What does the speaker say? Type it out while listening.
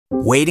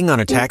Waiting on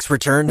a tax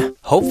return?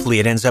 Hopefully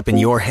it ends up in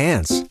your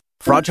hands.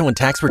 Fraudulent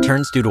tax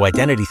returns due to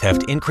identity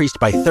theft increased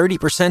by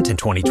 30% in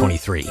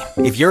 2023.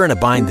 If you're in a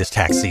bind this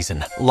tax season,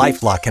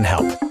 LifeLock can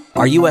help.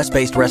 Our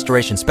U.S.-based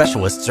restoration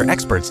specialists are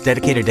experts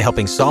dedicated to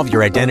helping solve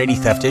your identity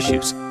theft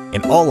issues.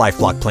 And all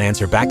LifeLock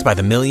plans are backed by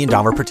the $1 Million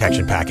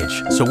Protection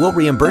Package. So we'll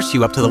reimburse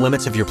you up to the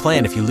limits of your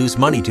plan if you lose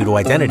money due to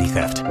identity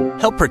theft.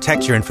 Help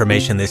protect your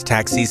information this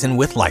tax season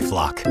with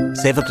LifeLock.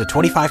 Save up to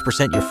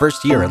 25% your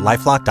first year at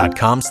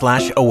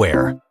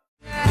LifeLock.com/aware.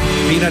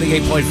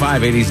 B98.5,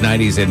 80s,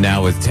 90s, and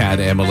now with Tad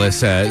and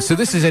Melissa. So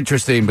this is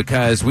interesting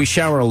because we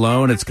shower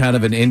alone. It's kind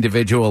of an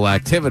individual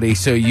activity,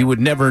 so you would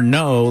never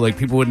know, like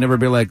people would never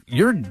be like,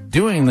 you're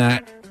doing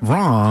that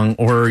wrong,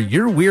 or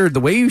you're weird. The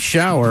way you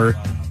shower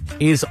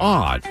is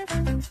odd.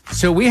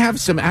 So we have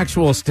some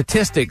actual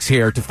statistics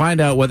here to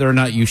find out whether or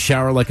not you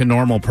shower like a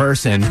normal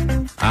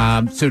person.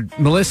 So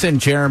Melissa and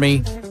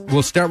Jeremy,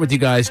 we'll start with you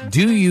guys.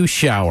 Do you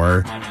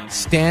shower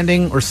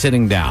standing or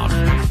sitting down?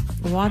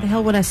 Why the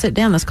hell would I sit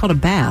down? That's called a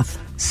bath.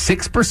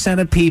 6%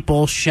 of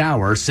people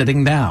shower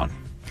sitting down.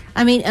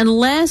 I mean,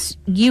 unless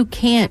you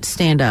can't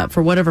stand up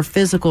for whatever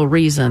physical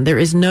reason, there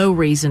is no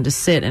reason to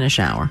sit in a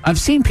shower. I've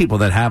seen people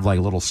that have like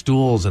little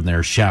stools in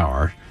their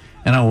shower,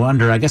 and I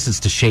wonder, I guess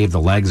it's to shave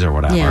the legs or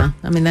whatever. Yeah,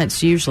 I mean,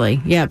 that's usually,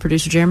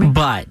 Producer Jeremy?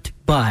 But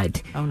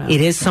Oh, no. it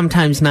is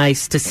sometimes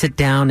nice to sit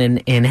down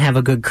and have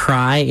a good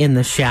cry in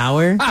the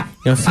shower.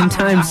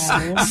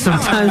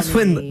 Sometimes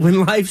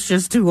when life's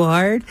just too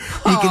hard,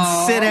 you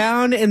can sit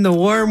down in the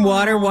warm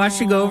water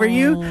washing over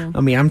you.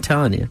 I mean, I'm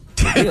telling you,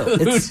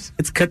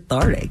 it's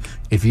cathartic.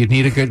 If you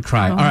need a good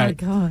cry. Oh, All my right.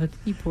 God,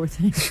 you poor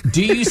thing.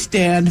 Do you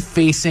stand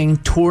facing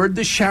toward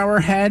the shower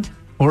head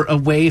or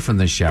away from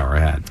the shower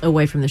head?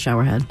 Away from the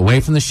shower head. Away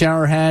from the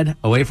shower head?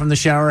 Away from the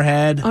shower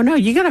head? Oh, no,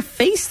 you got to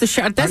face the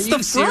shower. That's Are you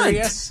the front.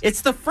 serious?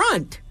 It's the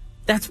front.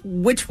 That's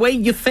which way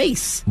you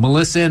face.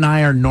 Melissa and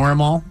I are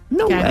normal.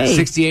 No Okay. way.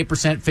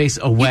 68% face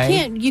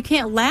away. You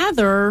can't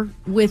lather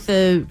with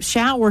the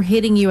shower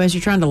hitting you as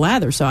you're trying to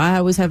lather, so I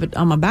always have it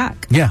on my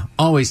back. Yeah,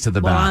 always to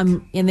the back.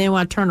 And then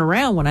when I turn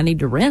around when I need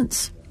to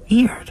rinse.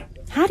 Weird.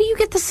 How do you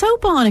get the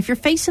soap on if you're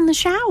facing the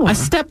shower? I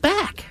step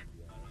back.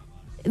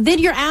 Then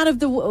you're out of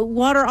the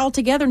water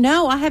altogether.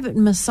 No, I haven't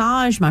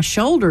massaged my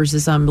shoulders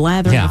as I'm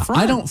lathering Yeah, the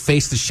front. I don't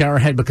face the shower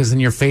head because then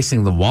you're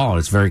facing the wall.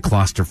 It's very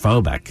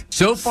claustrophobic.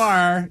 So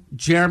far,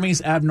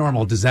 Jeremy's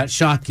abnormal. Does that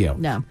shock you?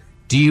 No.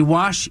 Do you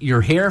wash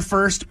your hair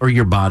first or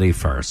your body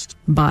first?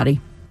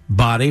 Body.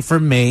 Body for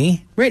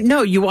me. Right?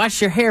 No, you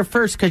wash your hair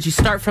first because you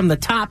start from the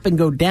top and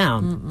go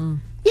down.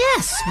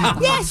 Yes,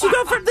 you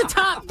go from the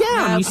top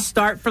down. You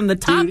start from the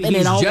top and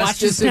it all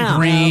washes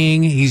down.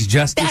 He's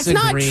just That's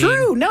not disagreeing.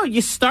 true. No,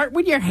 you start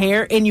with your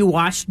hair and you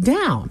wash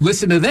down.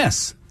 Listen to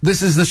this.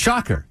 This is the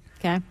shocker.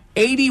 Okay.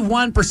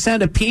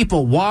 81% of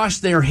people wash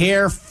their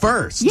hair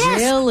first.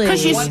 Yes, Really?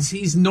 'cause you Once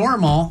he's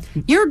normal.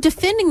 You're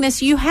defending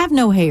this. You have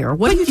no hair.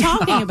 What are you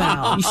talking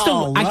about? You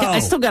still, I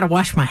still got to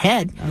wash my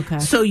head. Okay.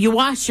 So you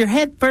wash your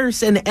head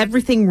first, and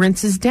everything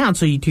rinses down.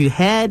 So you do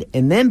head,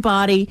 and then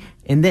body,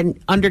 and then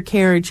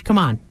undercarriage. Come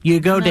on, you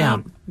go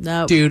down.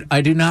 No. Dude,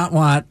 I do not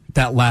want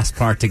that last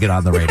part to get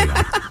on the radio.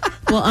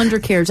 Well,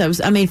 undercarriage.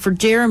 For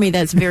Jeremy,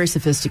 that's very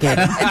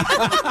sophisticated.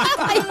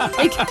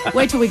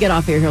 Wait till we get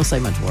off here. He'll say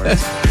much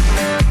worse.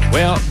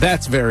 Well,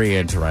 that's very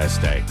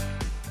interesting.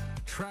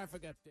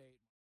 Traffic update.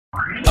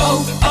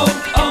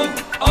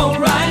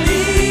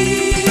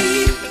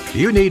 O'Reilly.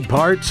 You need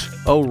parts?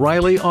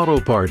 O'Reilly Auto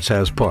Parts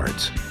has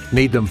parts.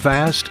 Need them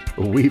fast?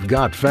 We've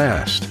got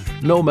fast.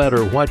 No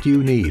matter what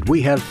you need,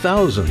 we have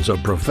thousands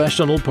of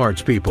professional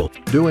parts people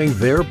doing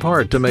their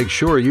part to make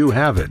sure you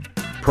have it.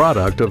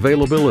 Product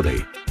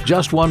availability.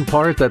 Just one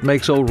part that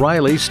makes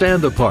O'Reilly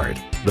stand apart.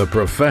 The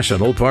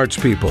professional parts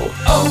people.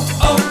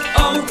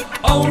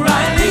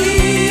 O'Reilly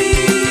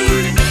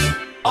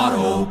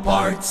Auto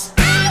Parts.